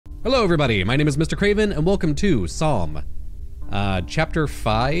Hello everybody, my name is Mr. Craven and welcome to Psalm, chapter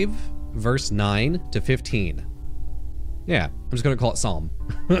 5, verse 9 to 15. Yeah, I'm just gonna call it Psalm.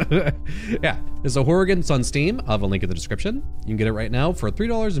 Yeah, it's a horror game. It's on Steam. I'll have a link in the description. You can get it right now for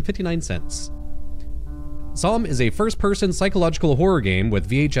 $3.59. Psalm is a first-person psychological horror game with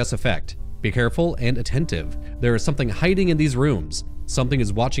VHS effect. Be careful and attentive. There is something hiding in these rooms. Something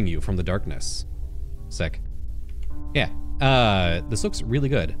is watching you from the darkness. Sick. Yeah, this looks really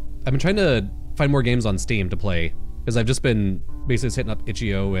good. I've been trying to find more games on Steam to play, because I've just been basically hitting up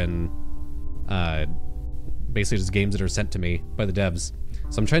itch.io and basically just games that are sent to me by the devs.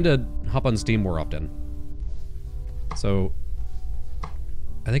 So I'm trying to hop on Steam more often. So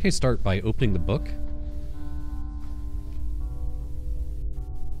I think I start by opening the book.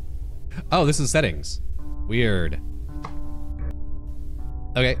 Oh, this is settings. Weird.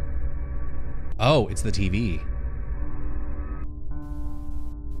 Okay. Oh, it's the TV.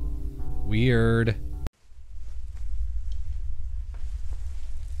 Weird.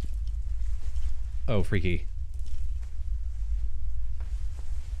 Oh, freaky.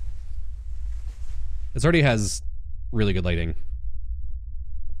 This already has really good lighting.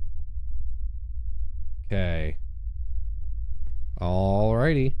 Okay.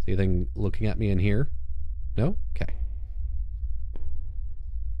 Alrighty. Is anything looking at me in here? No? Okay.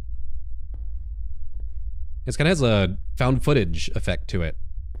 This kind of has a found footage effect to it,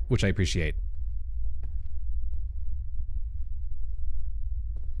 which I appreciate.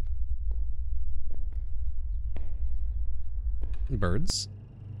 Birds.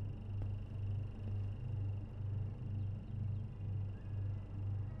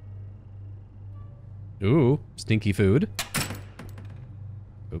 Ooh, stinky food.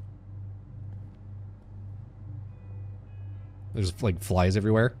 Oop. There's like flies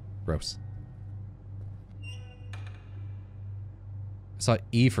everywhere. Gross. I saw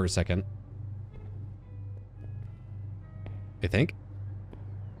E for a second. I think.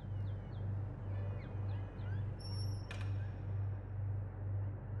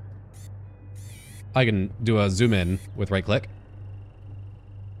 I can do a zoom in with right click.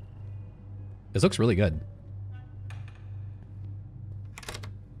 This looks really good.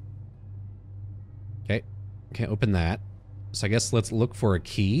 Okay, can't open that. So I guess let's look for a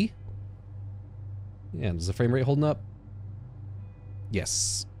key. Yeah, is the frame rate holding up?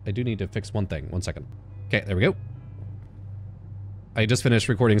 Yes, I do need to fix one thing. 1 second. Okay, there we go. I just finished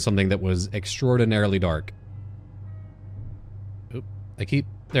recording something that was extraordinarily dark. Oop,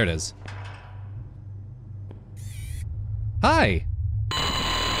 there it is. Hi!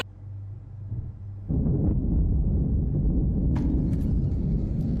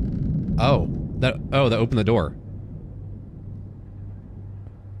 That opened the door.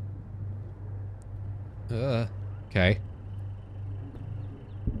 Okay.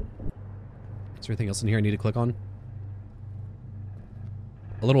 Is there anything else in here I need to click on?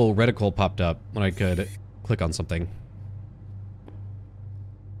 A little reticle popped up when I could click on something.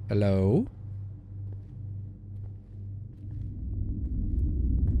 Hello?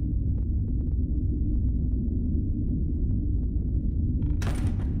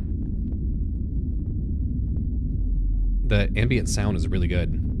 The ambient sound is really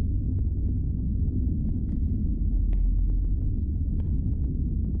good.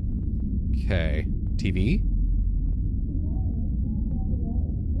 Okay, TV.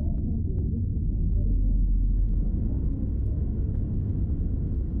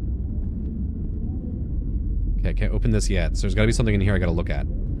 Okay, I can't open this yet, so there's gotta be something in here I gotta look at.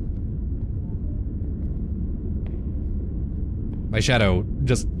 My shadow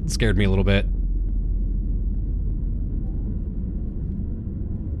just scared me a little bit.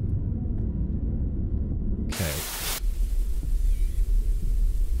 Okay.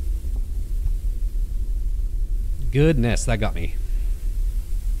 Goodness, that got me.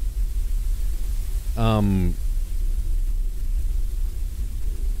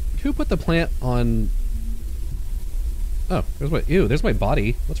 Who put the plant on... Oh, there's my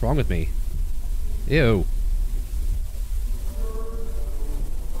body. What's wrong with me? Ew.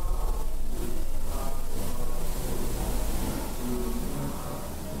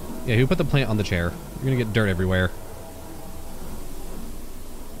 Yeah, who put the plant on the chair? You're gonna get dirt everywhere.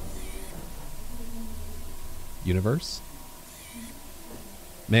 Universe?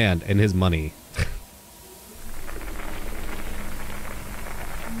 Man, and his money.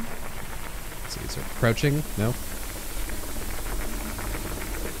 Let's see, so crouching? No?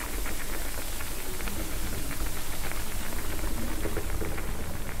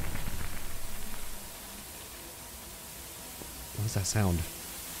 What was that sound?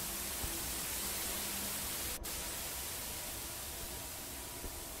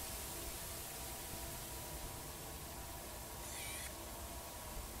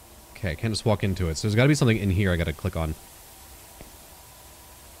 Okay, I can't just walk into it. So there's got to be something in here I got to click on.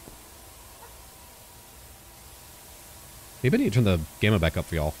 Maybe I need to turn the gamma back up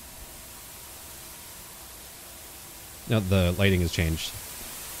for y'all. Now the lighting has changed.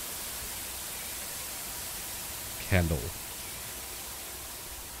 Candle.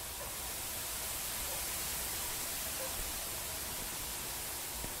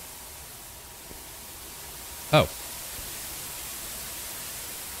 Oh.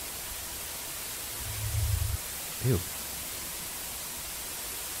 Ew.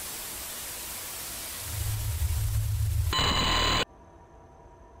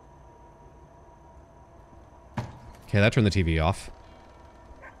 Okay, that turned the TV off.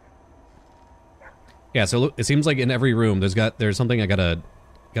 Yeah, so it seems like in every room there's something I gotta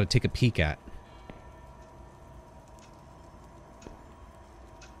take a peek at.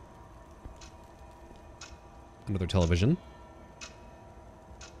 Another television.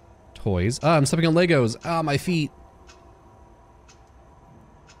 Toys. Ah, I'm stepping on Legos. Ah, my feet.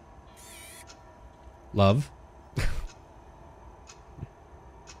 Love.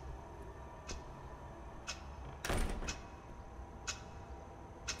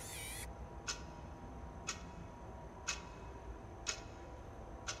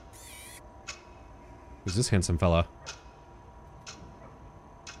 Who's this handsome fella?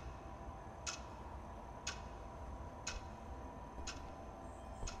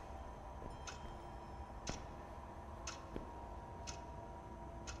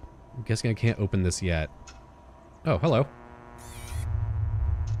 I'm guessing I can't open this yet. Oh, hello.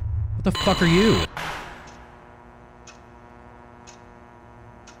 What the fuck are you?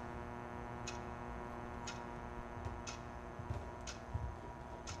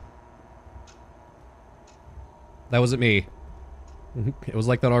 That wasn't me. It was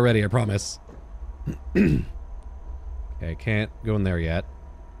like that already, I promise. Okay, I can't go in there yet.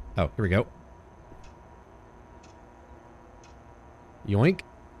 Oh, here we go. Yoink.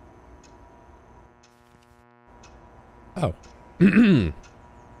 Oh. I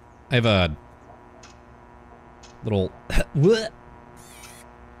have a little... What?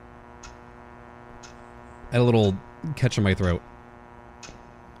 I had a little catch in my throat.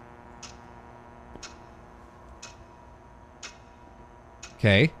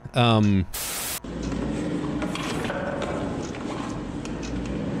 Okay,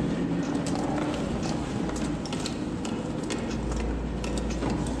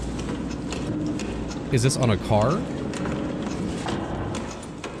 is this on a car?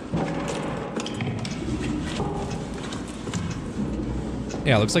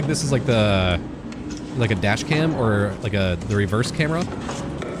 Yeah, it looks like this is like a dash cam or like the reverse camera.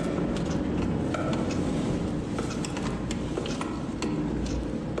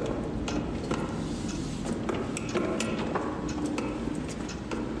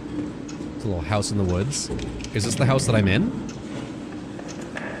 It's a little house in the woods. Is this the house that I'm in?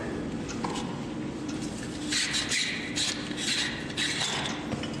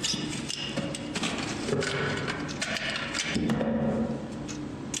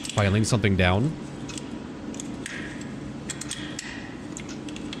 Filing something down.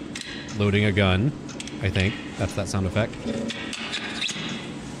 Loading a gun, I think. That's that sound effect.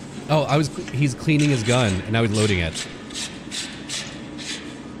 Oh, he's cleaning his gun, and now he's loading it.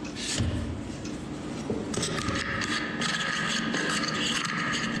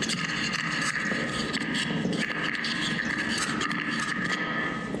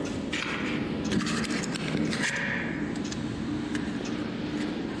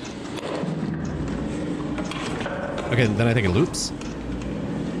 Okay, then I think it loops.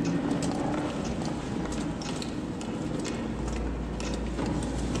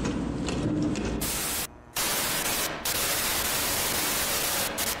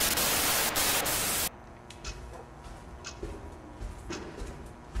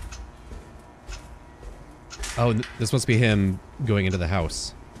 Oh, this must be him going into the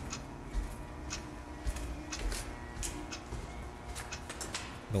house.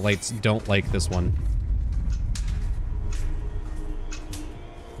 The lights don't like this one.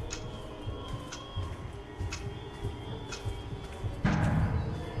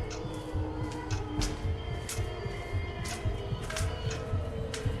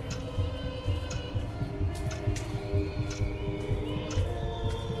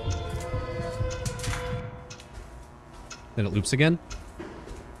 Then it loops again.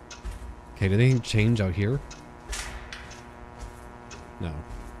 Okay, did anything change out here? No.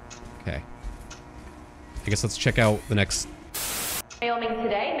 Okay. I guess let's check out the next... Wyoming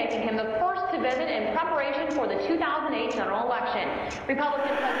today, making him the first to visit in preparation for the 2008 general election.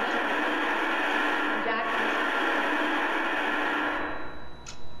 Republican President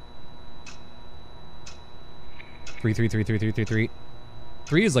 3333333.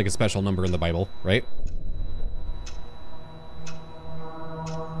 3 is like a special number in the Bible, right?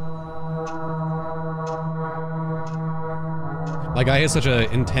 My guy has such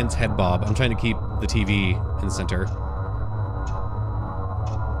an intense head bob. I'm trying to keep the TV in the center.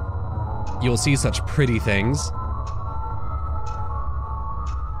 You'll see such pretty things.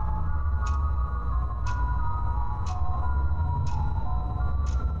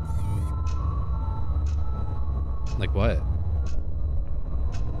 Like what?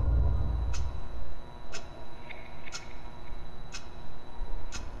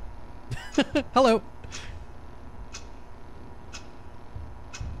 Hello.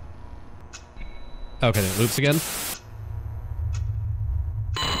 Okay, it loops again.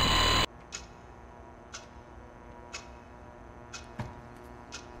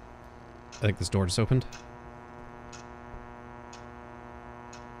 I think this door just opened.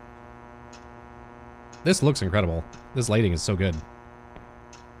 This looks incredible. This lighting is so good.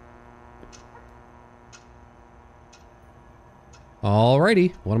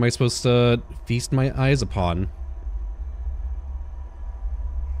 Alrighty, what am I supposed to feast my eyes upon?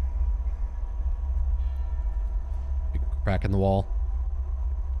 Big crack in the wall.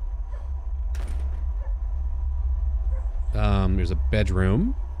 There's a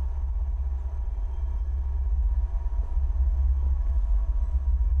bedroom.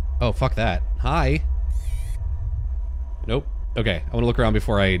 Oh, fuck that. Hi. Nope. Okay, I want to look around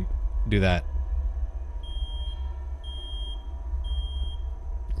before I do that.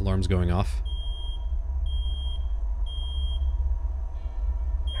 Alarm's going off.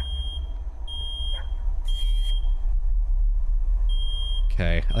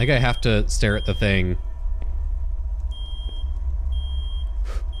 Okay, I think I have to stare at the thing.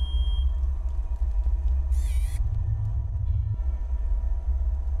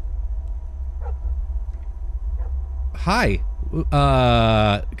 Hi.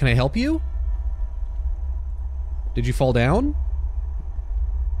 Can I help you? Did you fall down?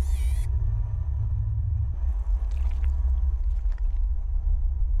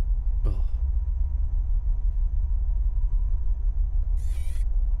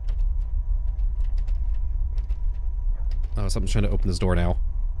 Oh, something's trying to open this door now.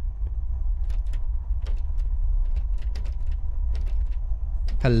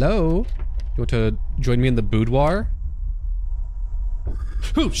 Hello? You want to join me in the boudoir?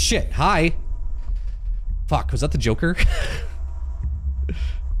 Oh, shit. Hi. Fuck, was that the Joker?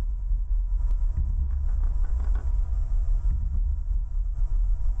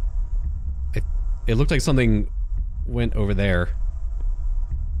 It looked like something went over there.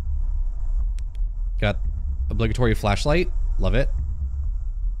 Got obligatory flashlight. Love it.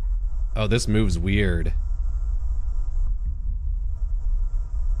 Oh, this moves weird.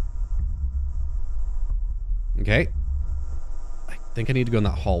 Okay. I think I need to go in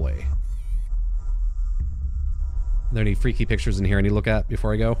that hallway. Are there any freaky pictures in here I need to look at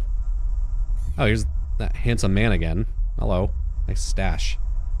before I go? Oh, here's that handsome man again. Hello. Nice stash.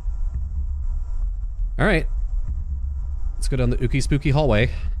 Alright. Let's go down the ooky spooky hallway.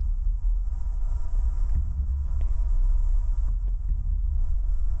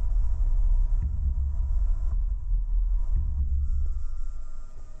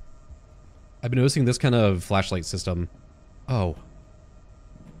 I've been noticing this kind of flashlight system. Oh.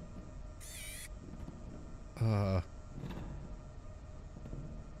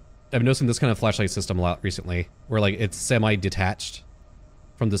 I've been noticing this kind of flashlight system a lot recently, where like it's semi-detached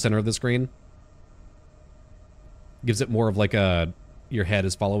from the center of the screen. Gives it more of like a your head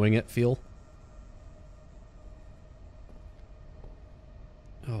is following it feel.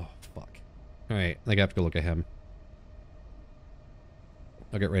 Oh, fuck. Alright, I think I have to go look at him.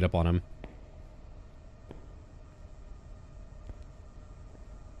 I'll get right up on him.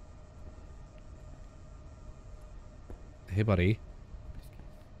 Hey, buddy.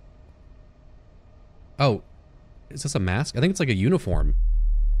 Oh, is this a mask? I think it's like a uniform.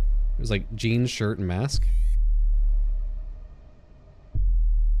 It was like jeans, shirt, and mask.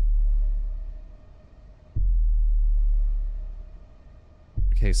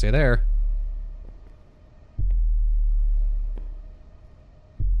 Okay, stay there.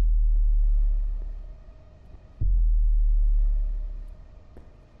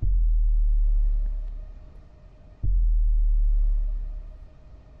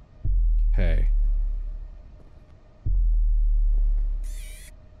 Okay.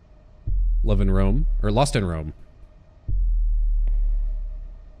 Love in Rome, or Lost in Rome.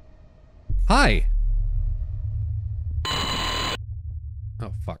 Hi!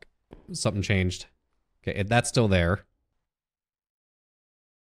 Oh, fuck. Something changed. Okay, that's still there.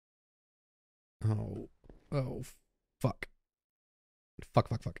 Oh. Oh, Fuck. Fuck,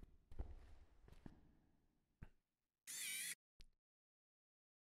 fuck, fuck.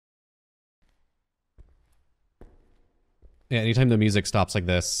 Yeah, anytime the music stops like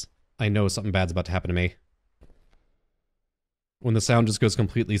this, I know something bad's about to happen to me. When the sound just goes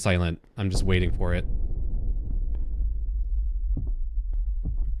completely silent, I'm just waiting for it.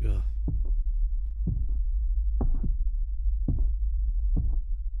 Ugh.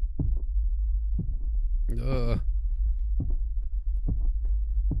 Ugh.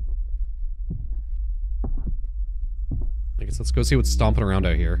 I guess let's go see what's stomping around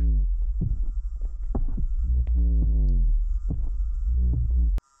out here.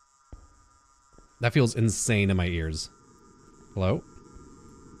 That feels insane in my ears. Hello?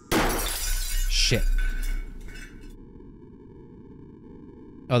 Shit.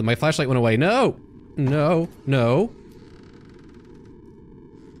 Oh, my flashlight went away. No! No. No.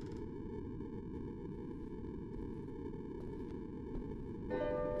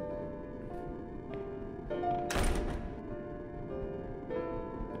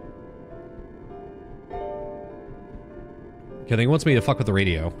 Okay, I think it wants me to fuck with the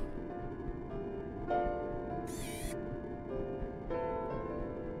radio.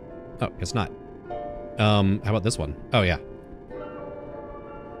 Oh, it's not. How about this one? Oh, yeah.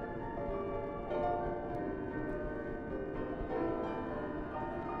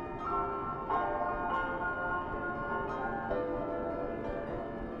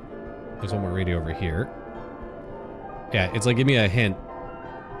 There's one more radio over here. Yeah, it's like, give me a hint.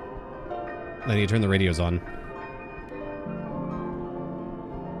 Then you turn the radios on.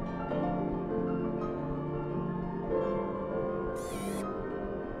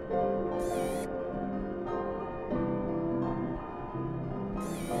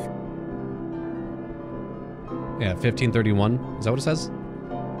 Yeah, 1531. Is that what it says?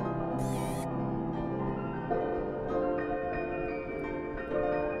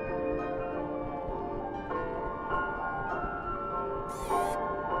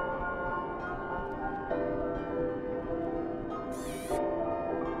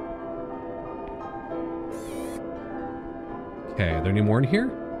 Okay, are there any more in here?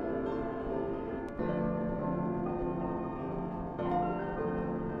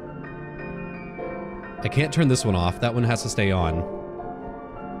 I can't turn this one off. That one has to stay on.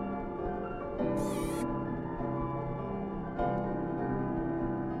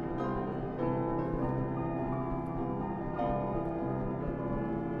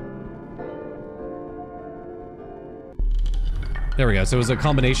 There we go. So it was a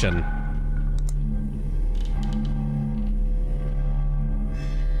combination.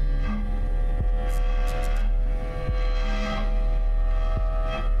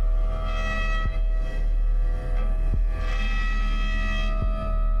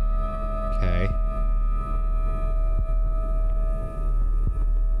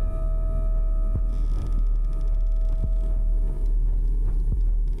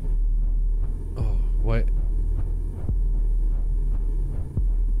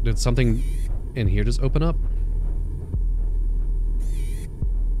 Did something in here just open up?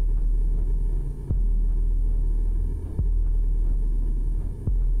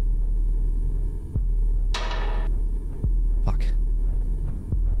 Fuck.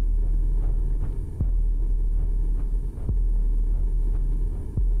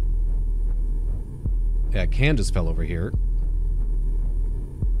 Yeah, a can just fell over here.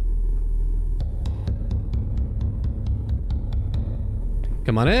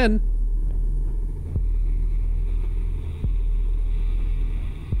 Come on in.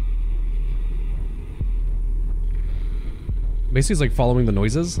 Basically, it's like following the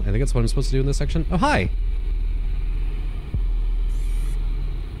noises. I think that's what I'm supposed to do in this section. Oh, hi.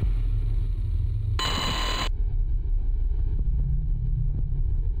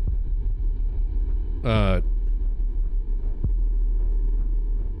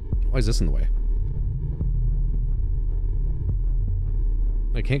 Why is this in the way?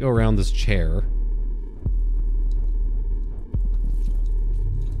 I can't go around this chair.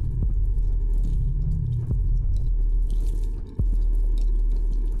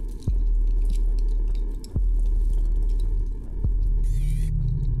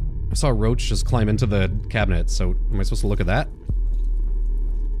 I saw a roach just climb into the cabinet, so am I supposed to look at that?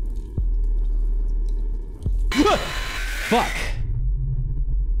 Fuck!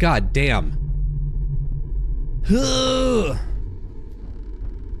 God damn. Oh,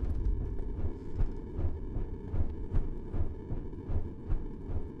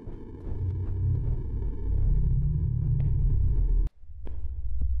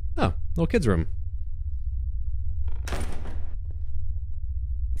 little kid's room.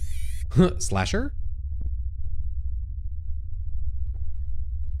 Slasher?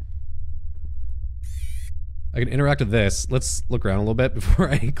 I can interact with this. Let's look around a little bit before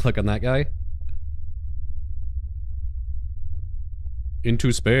I click on that guy.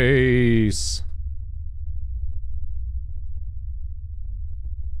 Into space.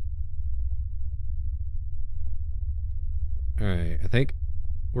 Alright, I think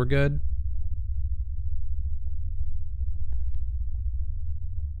we're good.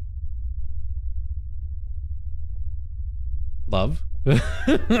 Love.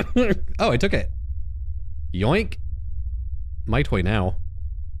 Oh, I took it. Yoink. My toy now.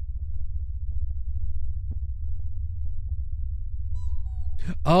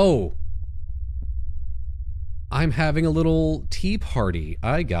 Oh. I'm having a little tea party.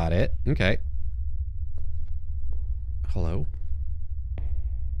 I got it. Okay. Hello?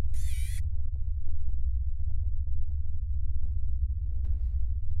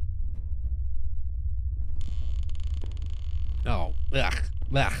 Oh. Ugh.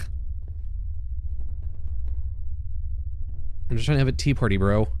 Ugh. I'm just trying to have a tea party,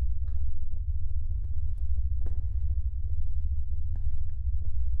 bro.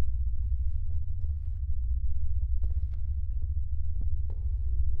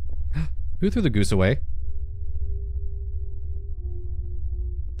 Who threw the goose away?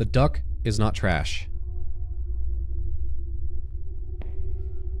 The duck is not trash.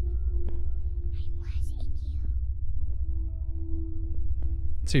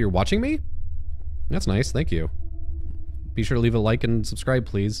 So you're watching me? That's nice, thank you. Be sure to leave a like and subscribe,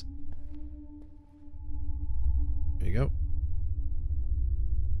 please. There you go.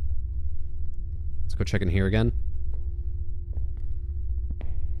 Let's go check in here again.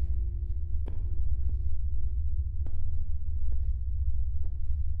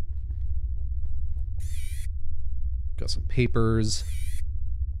 Got some papers.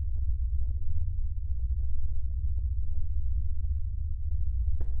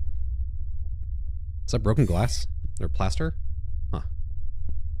 Is that broken glass? Or plaster? Huh.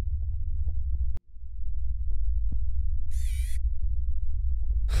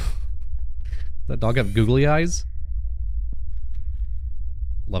 That dog have googly eyes?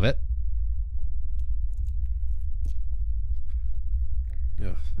 Love it.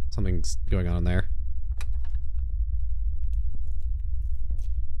 Ugh, something's going on in there.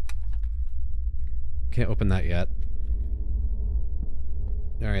 Can't open that yet.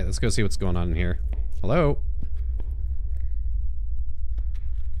 Alright, let's go see what's going on in here. Hello?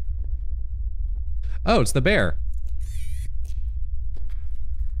 Oh, it's the bear.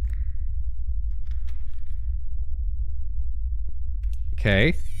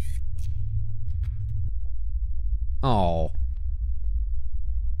 Okay. Oh.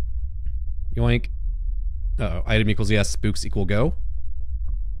 Yoink. Uh-oh. Item equals yes, spooks equal go.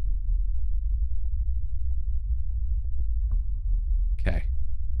 Okay.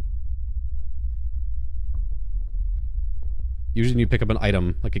 Usually you pick up an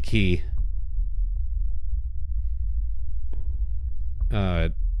item, like a key.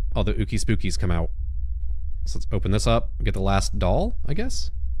 All the ookie spookies come out. So let's open this up, get the last doll, I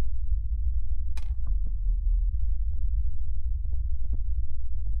guess?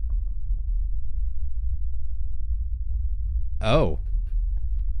 Oh.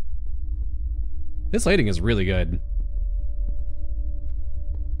 This lighting is really good.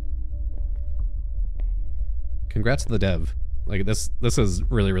 Congrats to the dev. Like, this is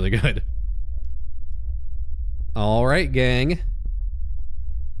really, really good. Alright, gang.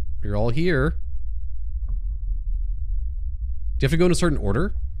 You're all here. Do you have to go in a certain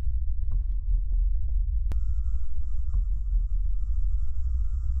order?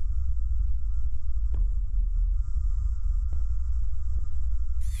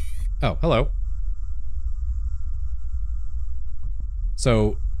 Oh, hello.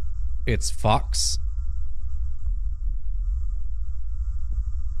 So, it's Fox.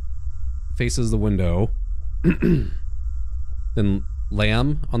 Faces the window. Then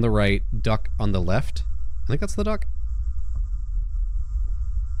lamb on the right, duck on the left. I think that's the duck.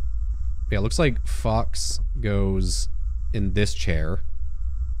 Yeah, it looks like Fox goes in this chair.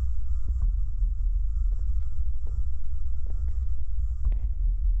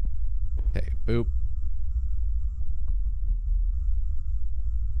 Okay, boop.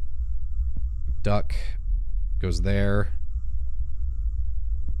 Duck goes there.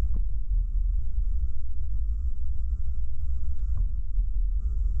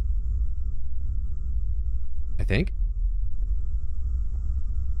 I think.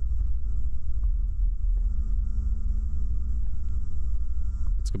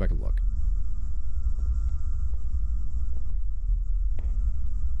 Let's go back and look.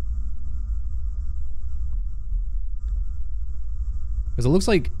 Because it looks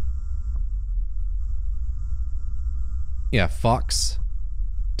like Yeah, fox,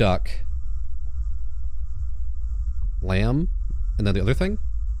 duck, lamb, and then the other thing.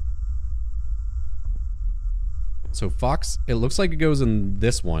 So fox, it looks like it goes in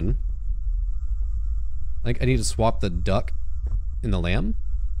this one. I think I need to swap the duck in the lamb.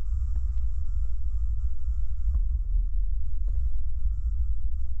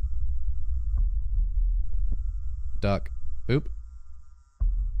 Duck. Boop.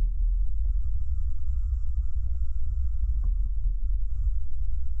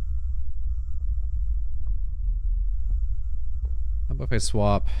 How about if I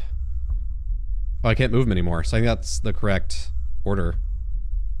swap... Oh, I can't move them anymore, so I think that's the correct order.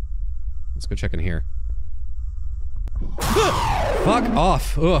 Let's go check in here. Fuck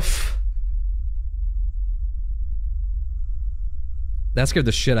off! Oof. That scared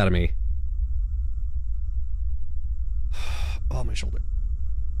the shit out of me. Oh, my shoulder.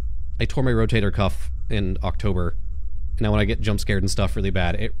 I tore my rotator cuff in October. And now when I get jump scared and stuff really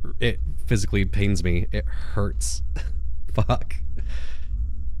bad, it physically pains me. It hurts. Fuck.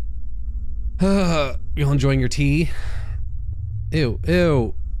 You all enjoying your tea? Ew,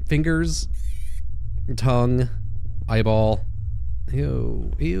 ew. Fingers, tongue, eyeball.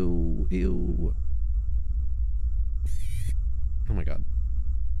 Ew, ew, ew. Oh my god.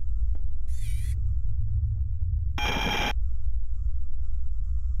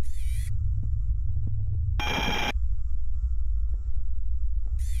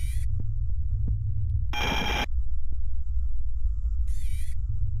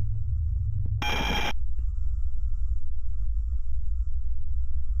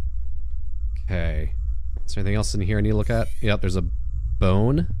 Okay. Is there anything else in here I need to look at? Yep, there's a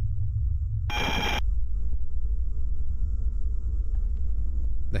bone.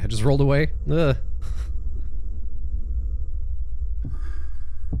 The head just rolled away. Ugh.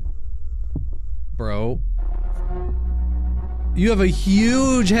 Bro. You have a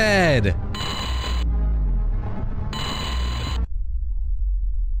huge head!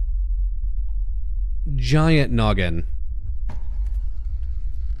 Giant noggin.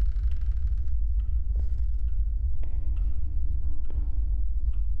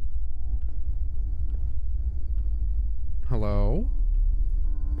 Hello?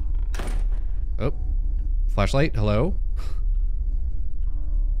 Oh. Flashlight, hello?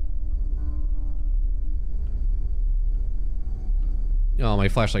 Oh, my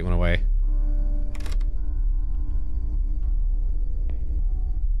flashlight went away.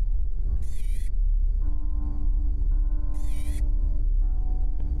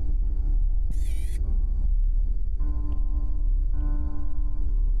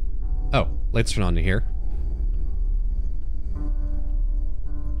 Oh, lights turn on in here.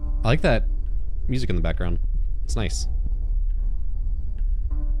 I like that music in the background. It's nice.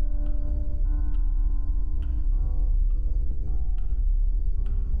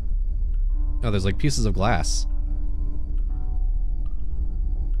 Oh, there's like pieces of glass.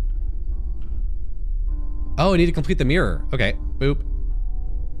 Oh, I need to complete the mirror. Okay, boop.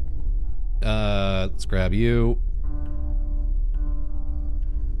 Let's grab you.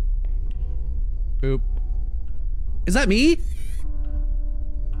 Boop. Is that me?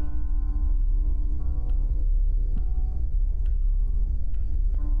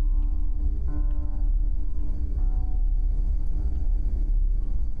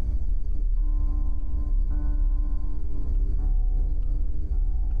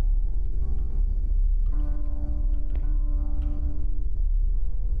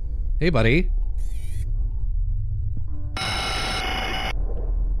 Hey, buddy.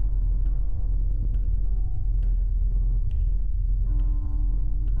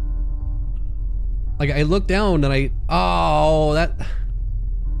 Like, I look down and oh,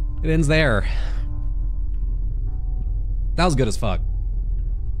 it ends there. That was good as fuck.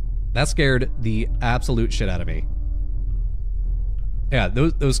 That scared the absolute shit out of me. Yeah,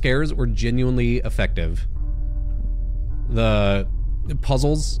 those scares were genuinely effective. The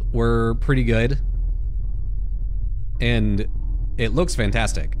puzzles were pretty good. And it looks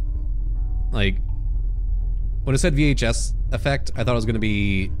fantastic. Like, when it said VHS effect, I thought it was gonna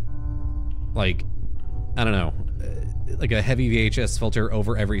be, like, I don't know, like a heavy VHS filter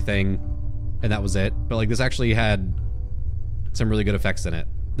over everything, and that was it. But like, this actually had some really good effects in it.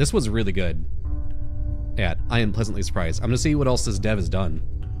 This was really good. Yeah, I am pleasantly surprised. I'm gonna see what else this dev has done.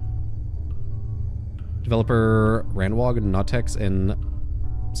 Developer Randwog and Nautex and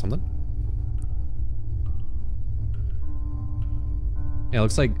something. Yeah, it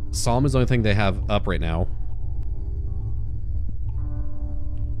looks like Psalm is the only thing they have up right now.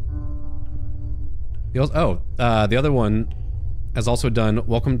 The other one has also done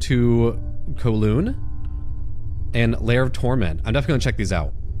Welcome to Kowloon. and Lair of Torment. I'm definitely gonna check these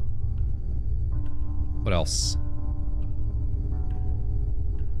out. What else?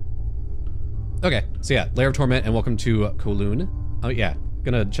 Okay, so yeah, Lair of Torment and Welcome to Kowloon. Oh yeah,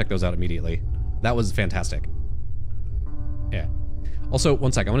 gonna check those out immediately. That was fantastic. Yeah. Also,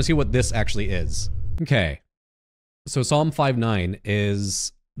 one sec, I wanna see what this actually is. Okay. So Psalm 5:9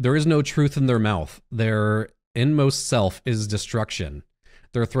 is, there is no truth in their mouth. Their inmost self is destruction.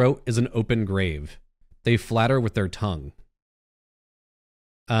 Their throat is an open grave. They flatter with their tongue.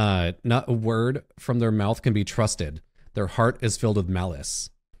 Not a word from their mouth can be trusted. Their heart is filled with malice.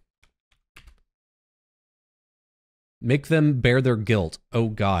 Make them bear their guilt, O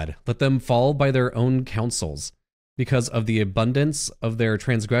God. Let them fall by their own counsels. Because of the abundance of their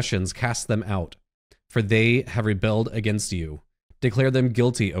transgressions, cast them out. For they have rebelled against you. Declare them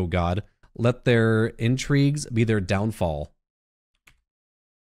guilty, O God. Let their intrigues be their downfall.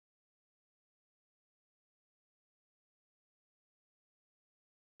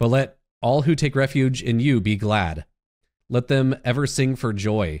 But let all who take refuge in you be glad. Let them ever sing for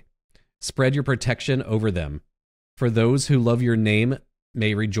joy. Spread your protection over them. For those who love your name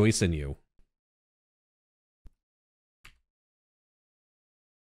may rejoice in you.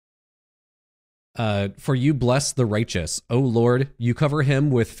 For you bless the righteous. O Lord, you cover him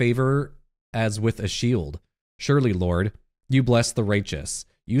with favor as with a shield. Surely, Lord, you bless the righteous.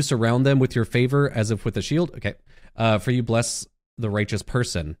 You surround them with your favor as if with a shield. Okay. For you bless the righteous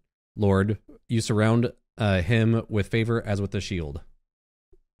person. Lord, you surround him with favor as with a shield.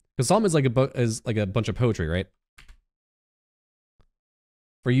 Because Psalm is like a bunch of poetry, right?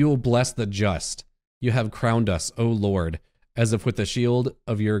 For you will bless the just. You have crowned us, O Lord, as if with the shield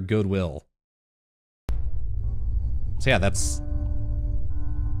of your goodwill. So yeah, that's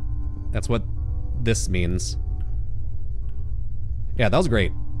what this means. Yeah, that was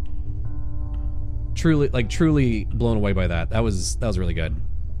great. Truly blown away by that. That was really good.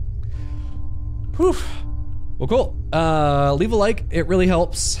 Whew. Well, cool. Leave a like, it really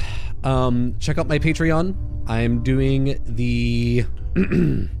helps. Check out my Patreon. I'm doing the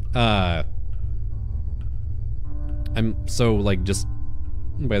I'm so like just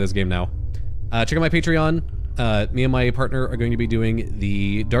by this game now. Check out my Patreon. Me and my partner are going to be doing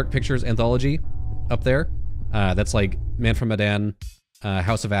the Dark Pictures anthology up there. That's like Man from Medan,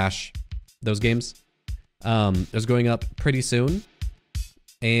 House of Ash, those games. There's going up pretty soon.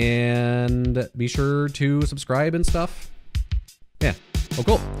 And be sure to subscribe and stuff. Yeah. Oh,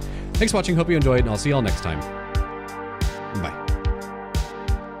 cool. Thanks for watching. Hope you enjoyed, and I'll see y'all next time. Bye.